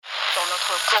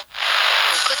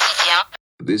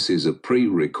This is a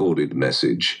pre-recorded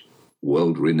message.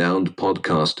 World-renowned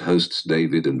podcast hosts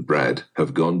David and Brad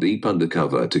have gone deep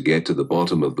undercover to get to the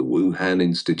bottom of the Wuhan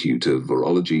Institute of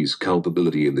Virology's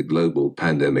culpability in the global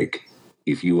pandemic.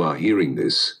 If you are hearing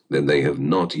this, then they have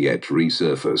not yet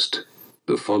resurfaced.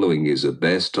 The following is a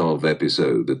best-of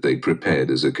episode that they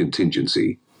prepared as a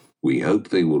contingency. We hope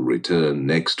they will return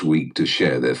next week to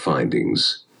share their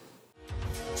findings.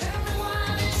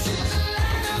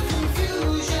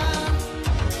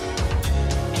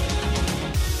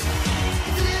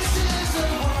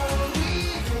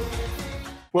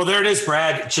 Well, there it is,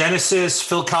 Brad. Genesis,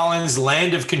 Phil Collins,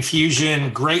 Land of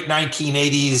Confusion, great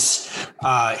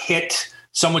 1980s hit.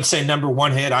 Some would say number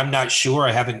one hit. I'm not sure.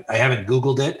 I haven't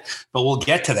Googled it, but we'll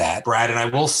get to that, Brad. And I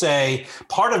will say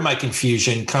part of my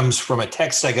confusion comes from a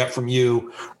text I got from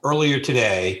you earlier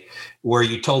today where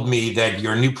you told me that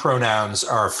your new pronouns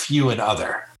are few and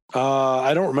other.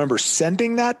 I don't remember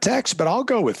sending that text, but I'll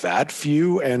go with that.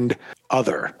 Few and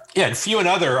other. Yeah, and few and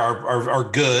other are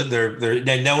good.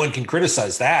 They're no one can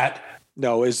criticize that.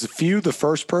 No, is few the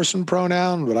first person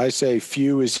pronoun? Would I say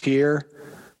few is here?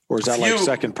 Or is that few, like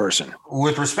second person?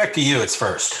 With respect to you, it's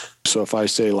first. So if I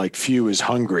say like few is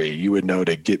hungry, you would know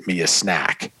to get me a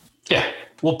snack. Yeah.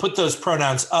 We'll put those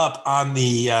pronouns up on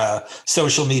the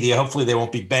social media. Hopefully they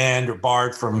won't be banned or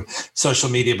barred from social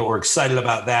media, but we're excited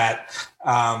about that.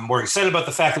 We're excited about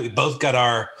the fact that we both got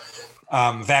our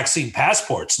vaccine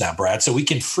passports now, Brad, so we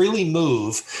can freely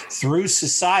move through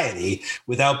society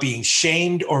without being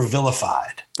shamed or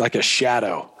vilified. Like a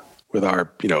shadow with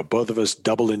our, both of us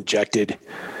double injected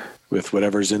with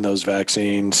whatever's in those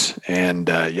vaccines. And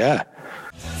yeah.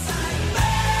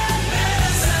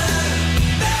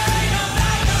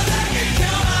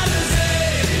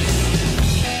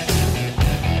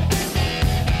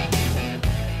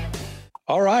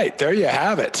 All right, there you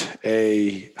have it.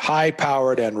 A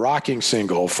high-powered and rocking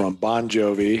single from Bon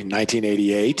Jovi,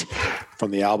 1988,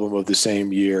 from the album of the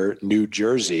same year, New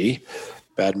Jersey.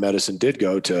 Bad Medicine did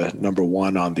go to number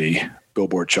one on the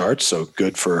Billboard charts, so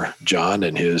good for John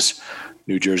and his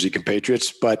New Jersey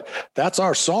compatriots. But that's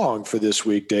our song for this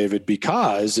week, David,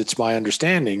 because it's my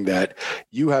understanding that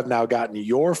you have now gotten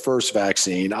your first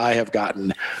vaccine. I have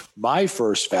gotten my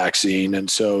first vaccine. And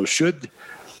so should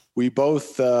we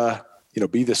both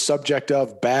be the subject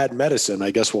of bad medicine,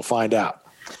 I guess we'll find out.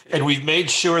 And we've made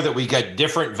sure that we got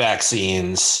different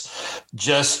vaccines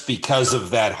just because of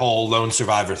that whole lone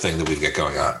survivor thing that we've got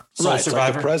going on. Right, survivor,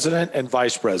 like the president and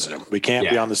vice president. We can't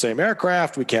be on the same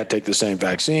aircraft. We can't take the same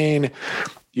vaccine.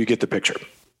 You get the picture.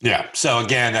 Yeah. So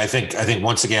again, I think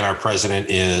once again, our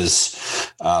president is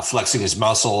flexing his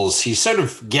muscles. He's sort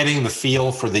of getting the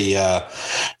feel for the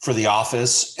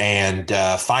office and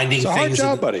finding things. It's a hard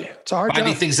job, buddy. It's a hard job.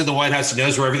 Finding things in the White House. He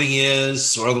knows where everything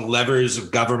is, where all the levers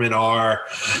of government are.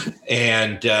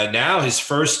 And now his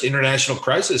first international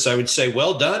crisis, I would say,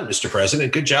 well done, Mr.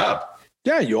 President. Good job.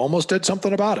 Yeah, you almost did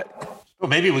something about it. Well,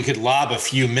 maybe we could lob a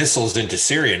few missiles into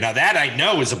Syria. Now that I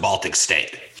know is a Baltic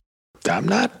state.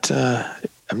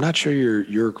 I'm not sure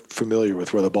you're familiar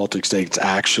with where the Baltic states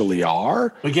actually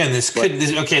are. Again,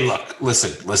 okay, look,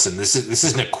 listen, this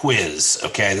isn't a quiz,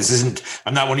 okay?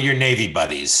 I'm not one of your Navy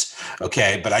buddies,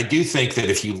 okay? But I do think that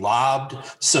if you lobbed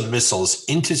some missiles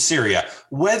into Syria,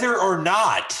 whether or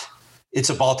not it's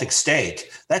a Baltic state,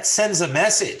 that sends a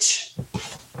message.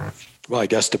 Well, I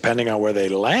guess depending on where they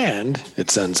land,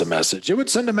 it sends a message. It would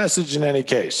send a message in any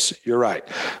case. You're right.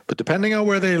 But depending on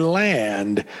where they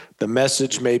land, the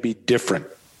message may be different.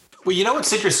 Well, you know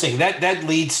what's interesting? That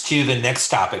leads to the next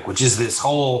topic, which is this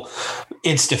whole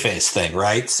InstaFace thing,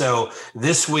 right? So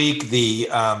this week, the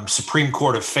Supreme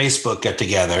Court of Facebook got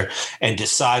together and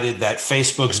decided that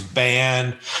Facebook's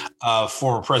ban of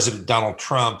former President Donald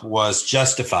Trump was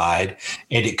justified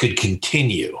and it could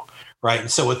continue. Right.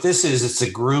 And so what this is, it's a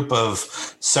group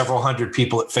of several hundred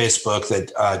people at Facebook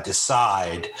that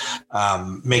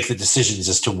make the decisions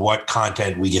as to what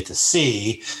content we get to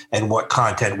see and what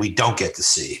content we don't get to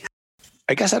see.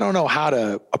 I guess I don't know how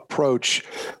to approach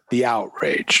the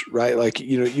outrage, right? Like,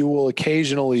 you will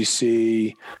occasionally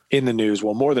see in the news,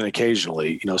 well, more than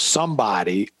occasionally,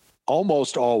 somebody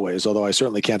almost always, although I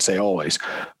certainly can't say always,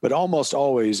 but almost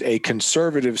always a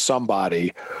conservative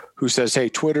somebody who says, hey,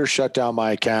 Twitter shut down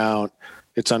my account.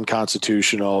 It's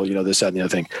unconstitutional, this, that, and the other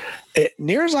thing.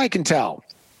 Near as I can tell,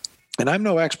 and I'm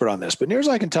no expert on this, but near as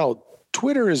I can tell,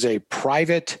 Twitter is a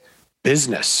private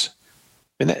business.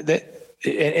 And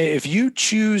if you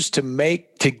choose to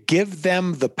give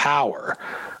them the power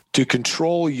to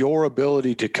control your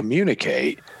ability to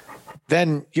communicate,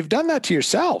 then you've done that to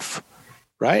yourself.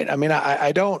 Right. I mean,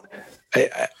 I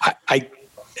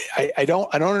I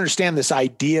don't understand this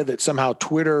idea that somehow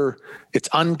Twitter, it's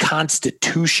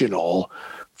unconstitutional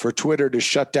for Twitter to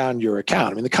shut down your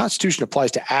account. I mean, the Constitution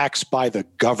applies to acts by the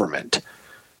government,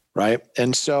 right?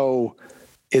 And so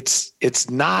it's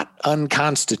not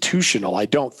unconstitutional, I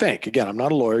don't think. Again, I'm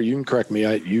not a lawyer. You can correct me.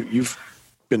 You've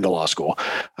been to law school.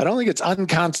 I don't think it's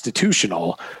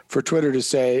unconstitutional for Twitter to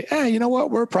say, hey, you know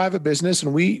what? We're a private business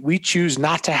and we choose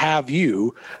not to have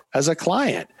you as a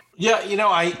client. Yeah,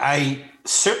 I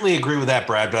certainly agree with that,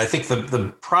 Brad, but I think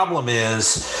the problem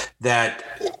is that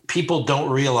people don't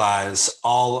realize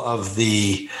all of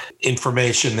the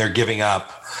information they're giving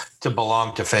up to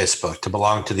belong to Facebook, to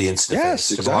belong to the Instagram, yes,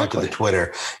 to belong to the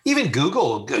Twitter, even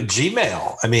Google,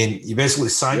 Gmail. I mean, you basically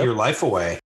sign your life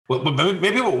away.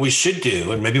 Maybe what we should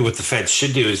do, and maybe what the Fed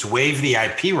should do, is waive the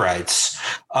IP rights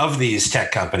of these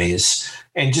tech companies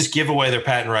and just give away their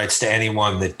patent rights to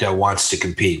anyone that wants to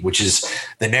compete, which is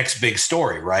the next big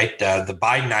story, right? The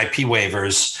Biden IP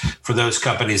waivers for those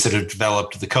companies that have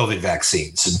developed the COVID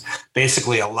vaccines, and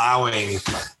basically allowing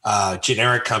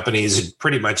generic companies and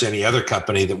pretty much any other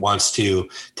company that wants to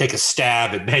take a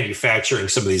stab at manufacturing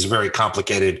some of these very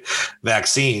complicated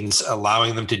vaccines,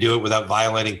 allowing them to do it without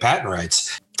violating patent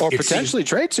rights. Or potentially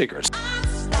trade secrets.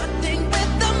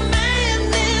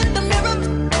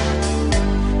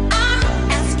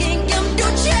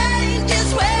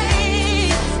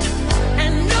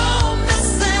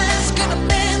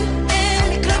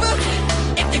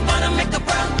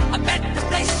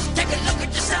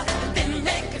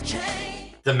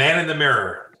 The man in the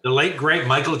mirror, the late, great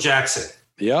Michael Jackson.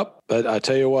 Yep. But I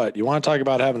tell you what, you want to talk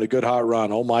about having a good, hot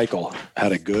run. Old Michael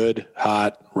had a good,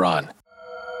 hot run.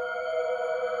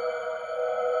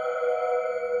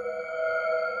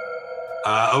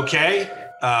 Okay.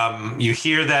 You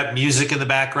hear that music in the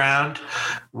background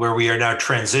where we are now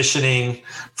transitioning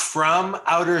from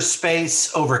outer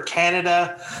space over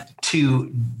Canada to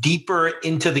deeper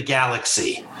into the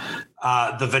galaxy.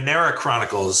 The Venera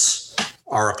Chronicles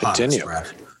are upon us, Brad.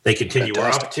 They continue.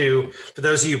 Fantastic. We're up to, for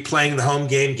those of you playing the home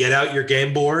game, get out your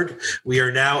game board. We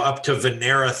are now up to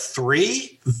Venera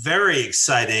 3. Very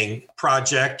exciting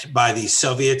project by the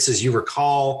Soviets. As you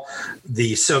recall,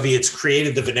 the Soviets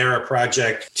created the Venera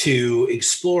project to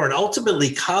explore and ultimately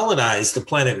colonize the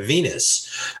planet Venus.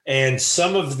 And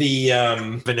some of the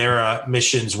Venera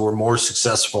missions were more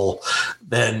successful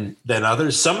than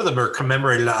others. Some of them are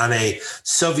commemorated on a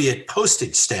Soviet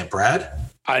postage stamp, Brad.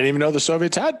 I didn't even know the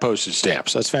Soviets had postage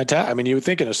stamps. That's fantastic. I mean, you would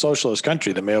think in a socialist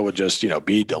country, the mail would just,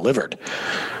 be delivered.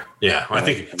 Yeah, I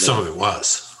think some of it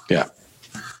was. Yeah.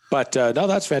 But no,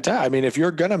 that's fantastic. I mean, if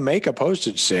you're going to make a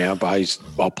postage stamp, I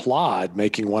applaud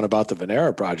making one about the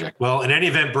Venera project. Well, in any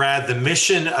event, Brad, the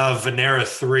mission of Venera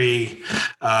 3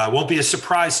 won't be a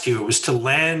surprise to you. It was to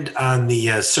land on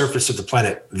the surface of the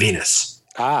planet Venus.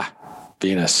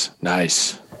 Venus.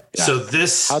 Nice. Yeah. So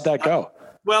this... How'd that go?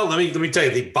 Well, let me tell you,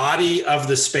 the body of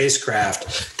the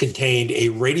spacecraft contained a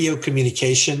radio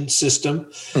communication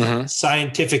system,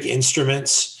 scientific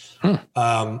instruments,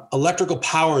 electrical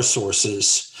power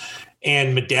sources,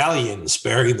 and medallions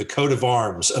bearing the coat of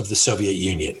arms of the Soviet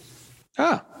Union.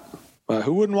 Well,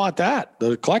 who wouldn't want that?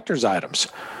 The collector's items.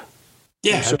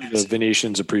 Yeah, so the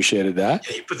Venetians appreciated that.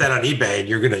 Yeah, you put that on eBay, and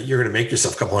you're gonna make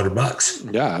yourself a couple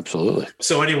 $100. Yeah, absolutely.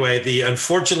 So anyway,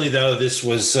 unfortunately though, this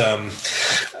was there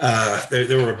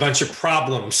were a bunch of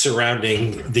problems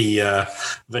surrounding the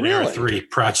Venera 3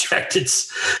 project.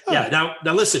 It's Now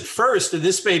listen. First, and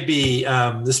this may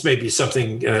be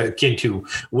something akin to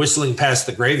whistling past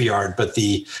the graveyard, but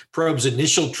the probe's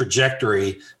initial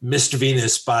trajectory missed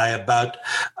Venus by about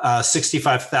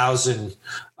 65,000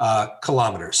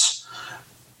 kilometers.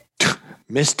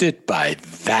 Missed it by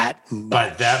that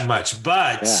much.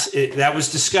 But that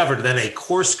was discovered. Then a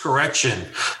course correction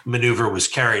maneuver was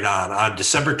carried on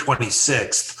December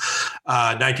 26th,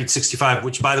 1965,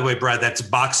 which, by the way, Brad, that's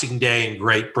Boxing Day in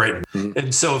Great Britain. Mm-hmm.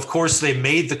 And so, of course, they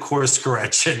made the course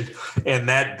correction, and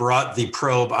that brought the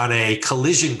probe on a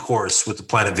collision course with the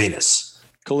planet Venus.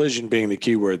 Collision being the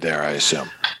key word there, I assume.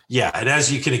 Yeah, and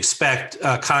as you can expect,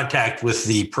 contact with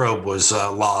the probe was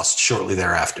lost shortly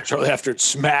thereafter. Shortly after it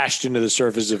smashed into the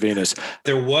surface of Venus.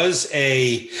 There's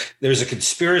a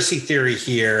conspiracy theory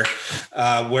here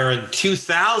where in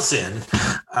 2000,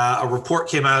 a report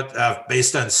came out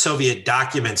based on Soviet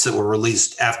documents that were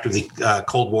released after the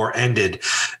Cold War ended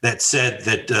that said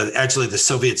that actually the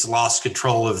Soviets lost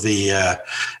control of the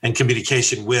and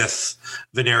communication with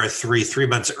Venera 3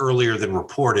 months earlier than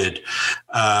reported,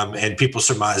 and people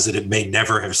surmise that it may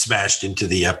never have smashed into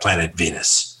the planet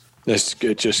Venus.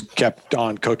 It just kept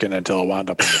on cooking until it wound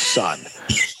up in the sun.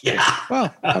 Yeah.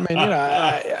 Well, I mean,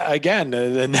 again,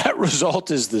 the net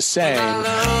result is the same. I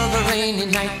love a rainy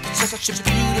night. It's such a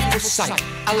beautiful sight.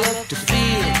 I love to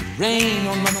feel the rain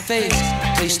on my face,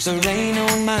 taste the rain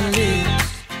on my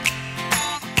lips,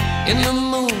 in the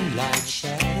moonlight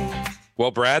shadows.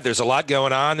 Well, Brad, there's a lot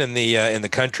going on in the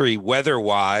country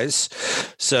weather-wise,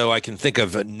 so I can think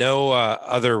of no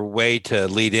other way to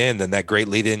lead in than that great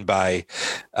lead-in by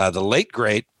the late,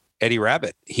 great Eddie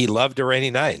Rabbitt. He loved a rainy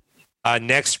night.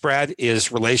 Next, Brad,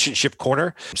 is Relationship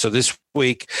Corner. So this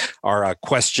week, our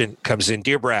question comes in.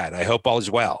 Dear Brad, I hope all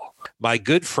is well. My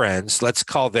good friends, let's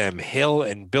call them Hill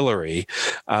and Billary,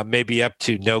 may be up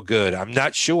to no good. I'm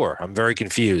not sure. I'm very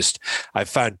confused. I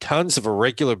found tons of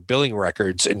irregular billing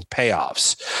records and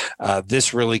payoffs.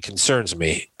 This really concerns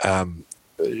me.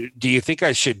 Do you think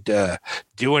I should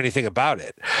do anything about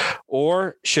it?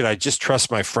 Or should I just trust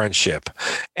my friendship?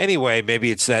 Anyway, maybe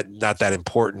it's not that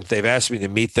important. They've asked me to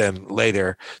meet them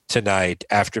later tonight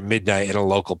after midnight in a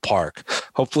local park.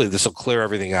 Hopefully this will clear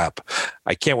everything up.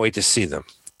 I can't wait to see them.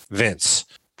 Vince.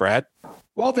 Brad?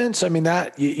 Well, Vince, I mean,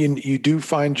 that you do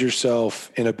find yourself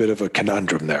in a bit of a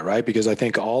conundrum there, right? Because I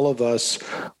think all of us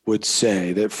would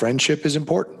say that friendship is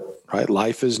important, right?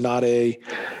 Life is not a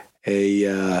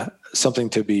something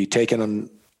to be taken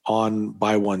on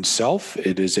by oneself.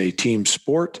 It is a team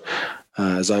sport.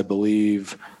 As I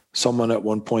believe someone at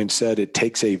one point said, it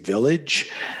takes a village.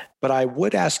 But I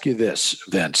would ask you this,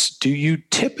 Vince, do you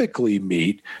typically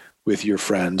meet with your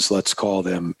friends, let's call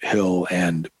them Hill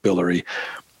and Billary,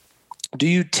 do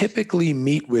you typically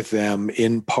meet with them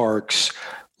in parks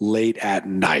late at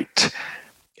night?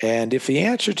 And if the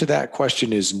answer to that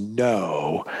question is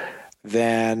no,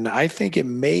 then I think it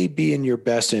may be in your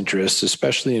best interest,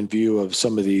 especially in view of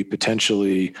some of the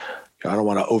potentially, I don't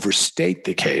want to overstate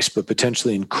the case, but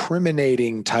potentially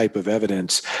incriminating type of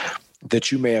evidence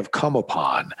that you may have come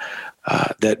upon,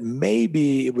 that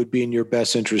maybe it would be in your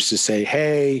best interest to say,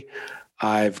 hey,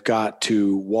 I've got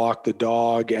to walk the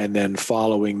dog, and then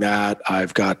following that,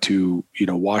 I've got to,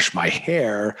 wash my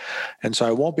hair. And so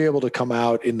I won't be able to come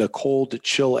out in the cold,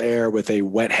 chill air with a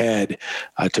wet head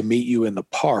to meet you in the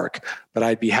park. But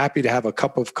I'd be happy to have a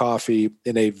cup of coffee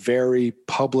in a very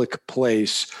public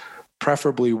place,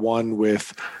 preferably one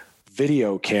with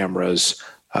video cameras,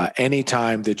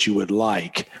 anytime that you would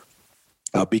like,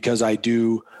 because I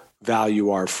do value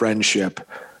our friendship.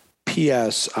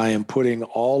 P.S. I am putting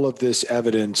all of this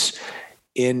evidence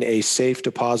in a safe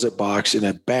deposit box in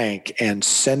a bank and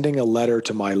sending a letter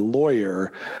to my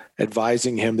lawyer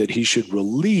advising him that he should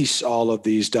release all of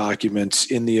these documents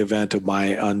in the event of my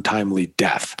untimely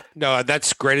death. No,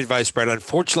 that's great advice, Brad.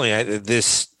 Unfortunately,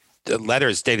 this letter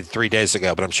is dated 3 days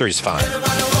ago, but I'm sure he's fine.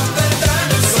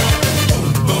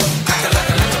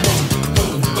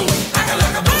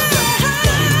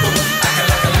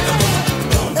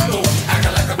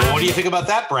 What do you think about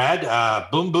that,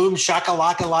 Brad? Boom, boom,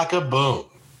 shaka-laka, laka, boom.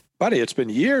 Buddy, it's been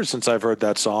years since I've heard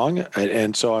that song,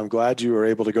 and so I'm glad you were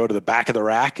able to go to the back of the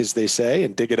rack, as they say,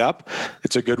 and dig it up.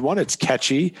 It's a good one. It's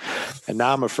catchy, and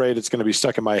now I'm afraid it's going to be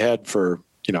stuck in my head for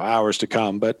hours to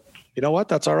come. But you know what?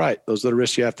 That's all right. Those are the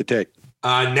risks you have to take.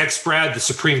 Next, Brad, the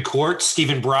Supreme Court,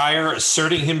 Stephen Breyer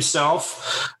asserting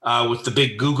himself with the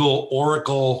big Google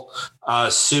Oracle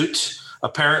suit.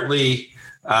 Apparently,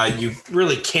 you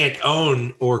really can't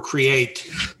own or create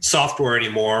software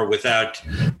anymore without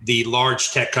the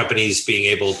large tech companies being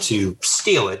able to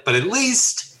steal it. But at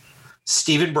least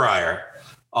Stephen Breyer,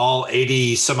 all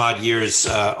 80 some odd years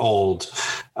old,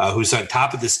 who's on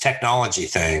top of this technology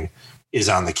thing, is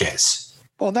on the case.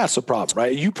 Well, that's the problem,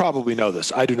 right? You probably know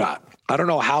this. I do not. I don't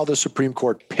know how the Supreme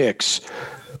Court picks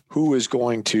who is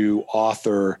going to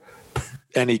author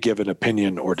any given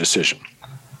opinion or decision.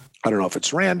 I don't know if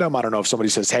it's random. I don't know if somebody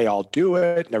says, hey, I'll do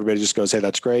it. And everybody just goes, hey,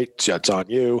 that's great. Yeah, it's on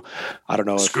you. I don't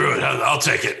know. Screw it. I'll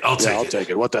take it. I'll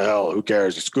take it. What the hell? Who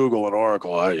cares? It's Google and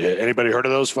Oracle. Anybody heard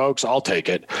of those folks? I'll take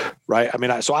it. Right. I mean,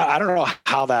 I don't know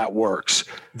how that works.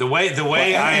 The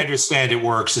way I understand it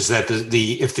works is that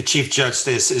if the Chief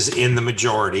Justice is in the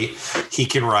majority, he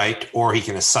can write or he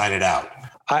can assign it out.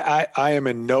 I am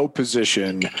in no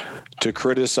position to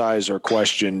criticize or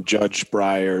question Judge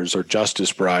Breyer's or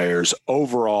Justice Breyer's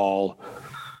overall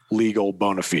legal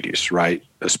bona fides, right?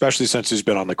 Especially since he's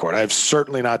been on the court. I have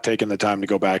certainly not taken the time to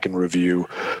go back and review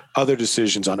other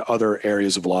decisions on other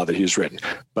areas of law that he's written.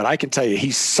 But I can tell you,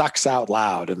 he sucks out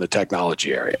loud in the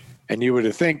technology area. And you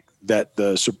would think that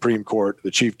the Supreme Court,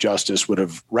 the Chief Justice, would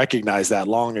have recognized that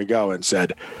long ago and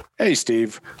said, hey,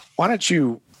 Steve, why don't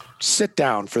you sit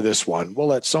down for this one? We'll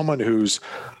let someone who's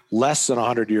less than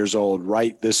 100 years old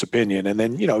write this opinion. And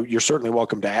then, you're certainly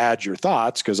welcome to add your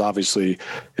thoughts because obviously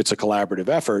it's a collaborative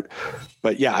effort.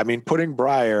 But yeah, I mean, putting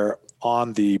Breyer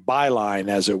on the byline,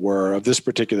 as it were, of this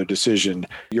particular decision,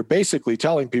 you're basically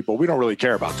telling people we don't really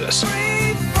care about this.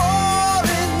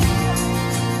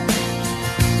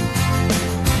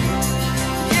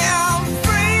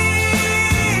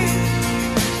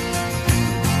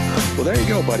 Well, there you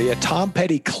go, buddy. A Tom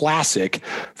Petty classic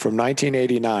from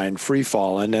 1989, Free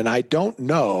Fallin'. And I don't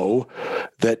know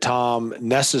that Tom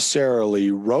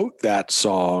necessarily wrote that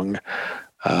song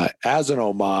as an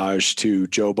homage to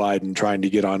Joe Biden trying to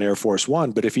get on Air Force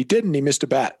One. But if he didn't, he missed a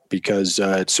bet because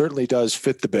it certainly does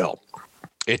fit the bill.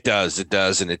 It does.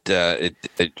 And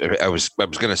I was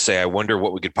going to say, I wonder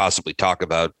what we could possibly talk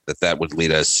about that would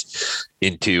lead us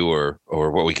into or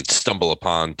what we could stumble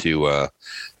upon to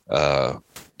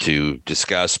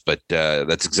discuss, but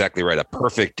that's exactly right. A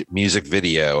perfect music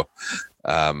video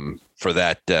for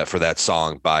that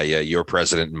song by your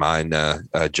president and mine,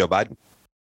 Joe Biden.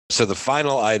 So the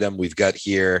final item we've got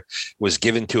here was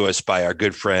given to us by our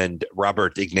good friend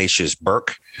Robert Ignatius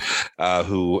Burke,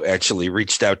 who actually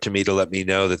reached out to me to let me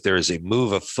know that there is a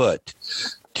move afoot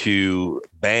to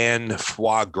ban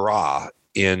foie gras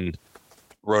in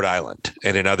Rhode Island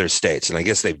and in other states. And I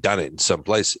guess they've done it in some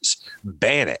places.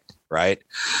 Ban it. Right.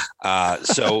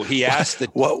 So he asked that.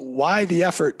 Why the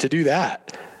effort to do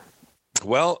that?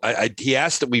 Well, he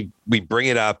asked that we bring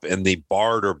it up in the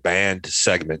barred or banned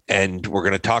segment. And we're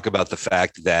going to talk about the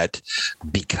fact that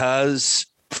because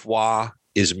foie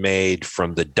is made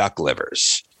from the duck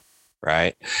livers.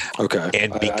 Right. OK.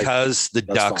 And because the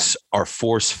ducks are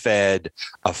force fed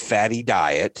a fatty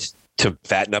diet to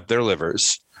fatten up their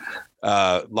livers,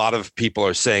 a lot of people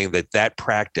are saying that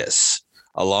practice,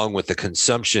 along with the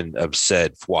consumption of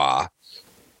said foie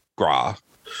gras,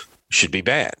 should be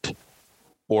banned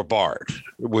or barred,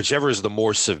 whichever is the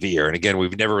more severe. And again,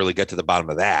 we've never really got to the bottom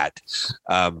of that.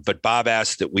 But Bob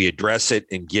asked that we address it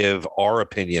and give our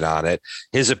opinion on it.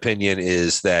 His opinion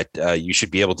is that you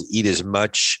should be able to eat as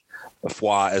much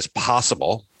foie as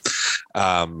possible,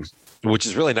 which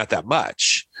is really not that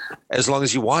much, as long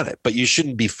as you want it. But you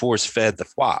shouldn't be force-fed the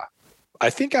foie. I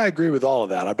think I agree with all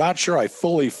of that. I'm not sure I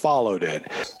fully followed it.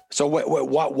 So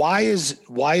why is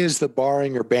the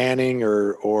barring or banning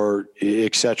or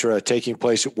et cetera taking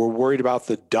place? We're worried about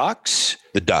the ducks?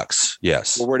 The ducks,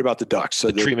 yes. We're worried about the ducks.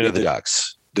 So the treatment of the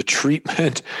ducks. The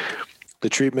treatment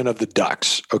of the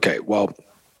ducks. Okay, well.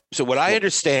 So what I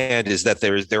understand is that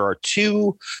there are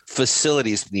two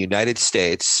facilities in the United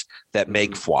States that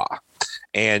make foie.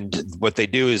 And what they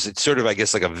do is it's sort of, I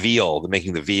guess, like a veal. They're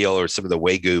making the veal or some of the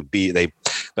Wagyu beef.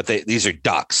 These are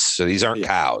ducks. So these aren't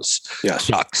cows. Yes.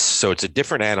 Ducks. So it's a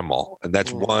different animal. And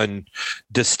that's one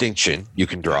distinction you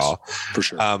can draw. Yes, for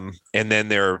sure. And then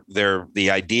the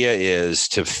idea is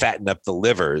to fatten up the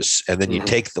livers. And then you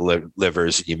take the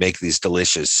livers and you make these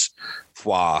delicious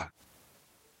foie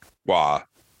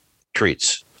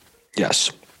treats. Yes.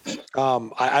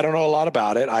 I don't know a lot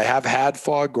about it. I have had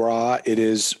foie gras. It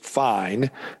is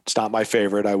fine. It's not my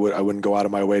favorite. I wouldn't go out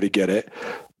of my way to get it.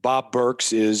 Bob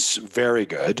Burke's is very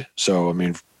good. So, I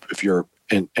mean, if you're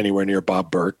anywhere near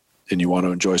Bob Burke and you want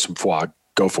to enjoy some foie,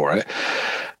 go for it.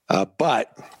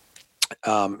 But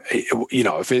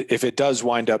if it does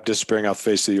wind up disappearing off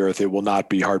the face of the earth, it will not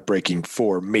be heartbreaking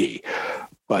for me.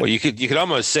 But you could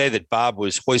almost say that Bob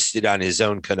was hoisted on his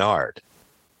own canard.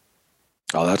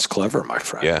 Oh, that's clever, my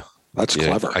friend. Yeah, that's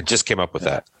clever. I just came up with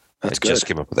that. That's good. Just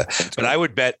came up with that. That's but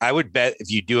good. I would bet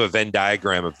if you do a Venn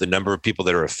diagram of the number of people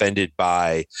that are offended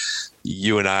by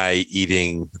you and I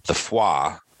eating the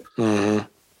foie,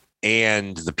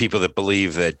 and the people that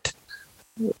believe that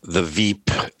the Veep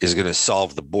is going to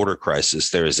solve the border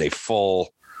crisis, there is it's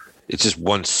just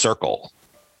one circle.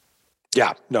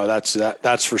 Yeah, no,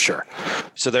 that's for sure.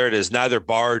 So there it is, neither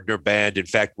barred nor banned. In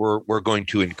fact, we're going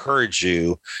to encourage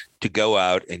you to go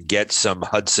out and get some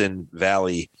Hudson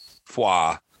Valley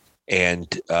foie and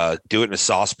do it in a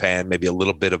saucepan, maybe a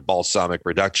little bit of balsamic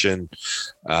reduction,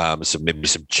 maybe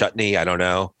some chutney, I don't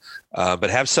know, but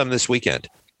have some this weekend.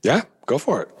 Yeah, go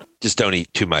for it. Just don't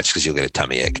eat too much because you'll get a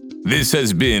tummy ache. This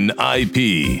has been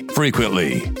IP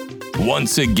Frequently,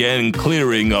 once again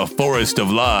clearing a forest of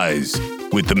lies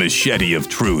with the machete of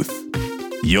truth.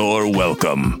 You're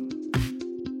welcome.